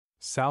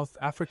South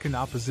African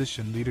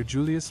opposition leader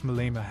Julius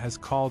Malema has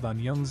called on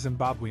young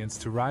Zimbabweans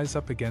to rise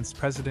up against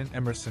President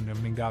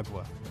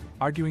Mnangagwa,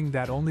 arguing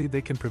that only they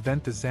can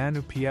prevent the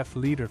ZANU-PF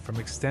leader from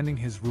extending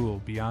his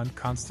rule beyond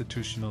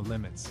constitutional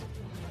limits.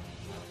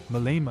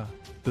 Malema,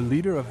 the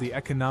leader of the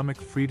Economic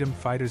Freedom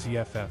Fighters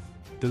EFF,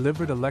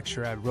 delivered a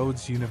lecture at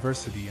Rhodes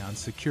University on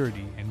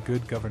security and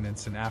good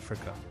governance in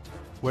Africa,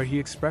 where he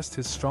expressed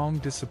his strong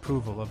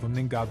disapproval of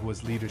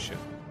Mnangagwa's leadership.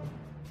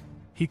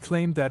 He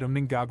claimed that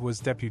Mnangagwa's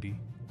deputy,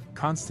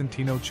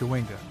 Constantino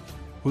Chiwenga,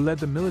 who led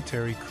the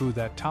military coup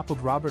that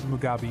toppled Robert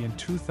Mugabe in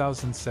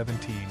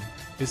 2017,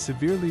 is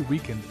severely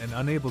weakened and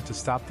unable to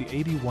stop the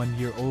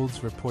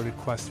 81-year-old's reported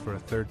quest for a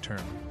third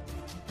term.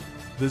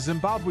 The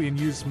Zimbabwean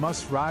youth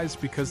must rise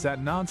because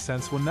that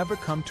nonsense will never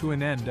come to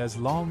an end as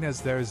long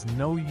as there is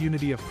no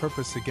unity of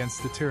purpose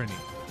against the tyranny,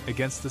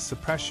 against the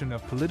suppression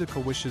of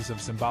political wishes of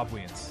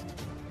Zimbabweans.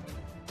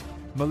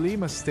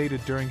 Malema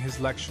stated during his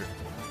lecture.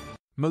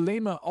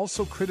 Malema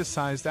also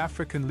criticized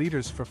African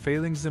leaders for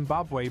failing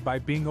Zimbabwe by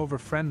being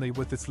over-friendly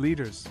with its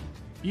leaders,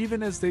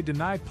 even as they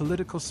denied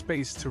political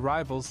space to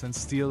rivals and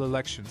steal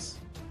elections.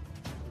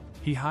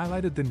 He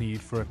highlighted the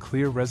need for a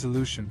clear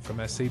resolution from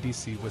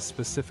SADC with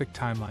specific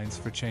timelines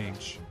for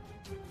change.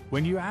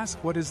 When you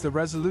ask what is the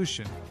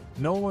resolution,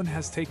 no one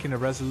has taken a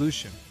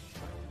resolution.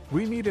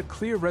 We need a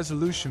clear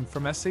resolution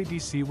from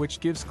SADC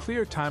which gives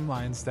clear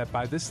timelines that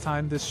by this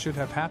time this should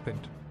have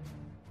happened.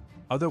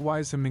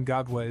 Otherwise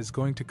Mnangagwa is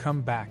going to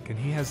come back and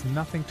he has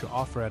nothing to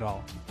offer at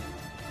all,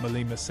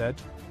 Malema said.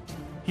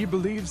 He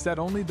believes that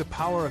only the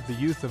power of the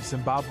youth of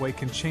Zimbabwe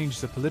can change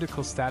the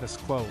political status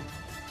quo,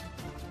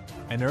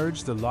 and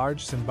urged the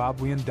large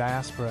Zimbabwean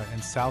diaspora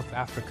in South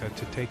Africa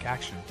to take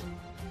action.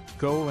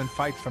 Go and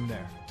fight from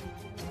there.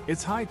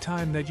 It's high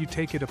time that you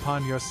take it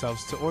upon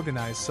yourselves to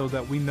organize so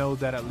that we know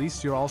that at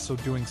least you're also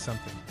doing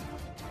something,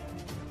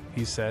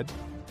 he said.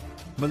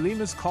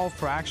 Malema's call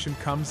for action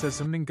comes as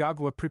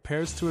Mnangagwa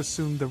prepares to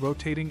assume the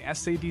rotating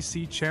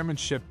SADC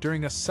chairmanship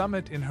during a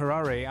summit in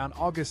Harare on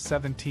August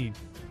 17.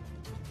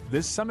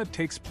 This summit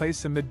takes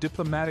place amid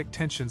diplomatic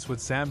tensions with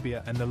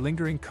Zambia and the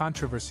lingering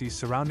controversy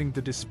surrounding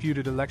the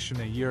disputed election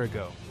a year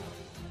ago.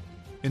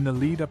 In the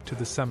lead-up to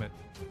the summit,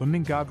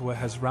 Mnangagwa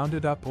has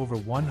rounded up over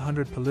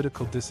 100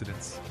 political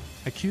dissidents,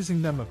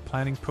 accusing them of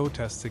planning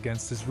protests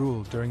against his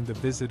rule during the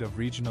visit of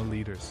regional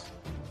leaders.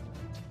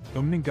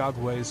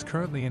 Mnangagwa is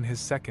currently in his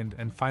second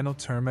and final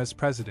term as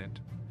president,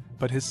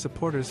 but his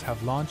supporters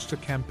have launched a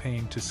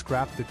campaign to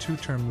scrap the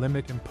two-term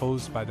limit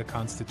imposed by the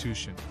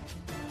Constitution.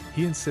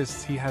 He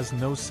insists he has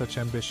no such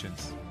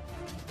ambitions.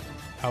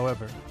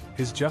 However,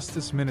 his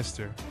Justice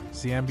Minister,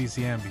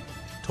 Ziyambi,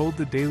 told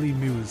the Daily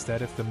News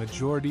that if the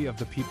majority of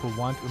the people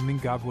want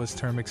Mnangagwa's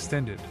term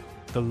extended,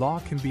 the law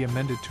can be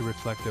amended to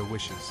reflect their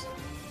wishes.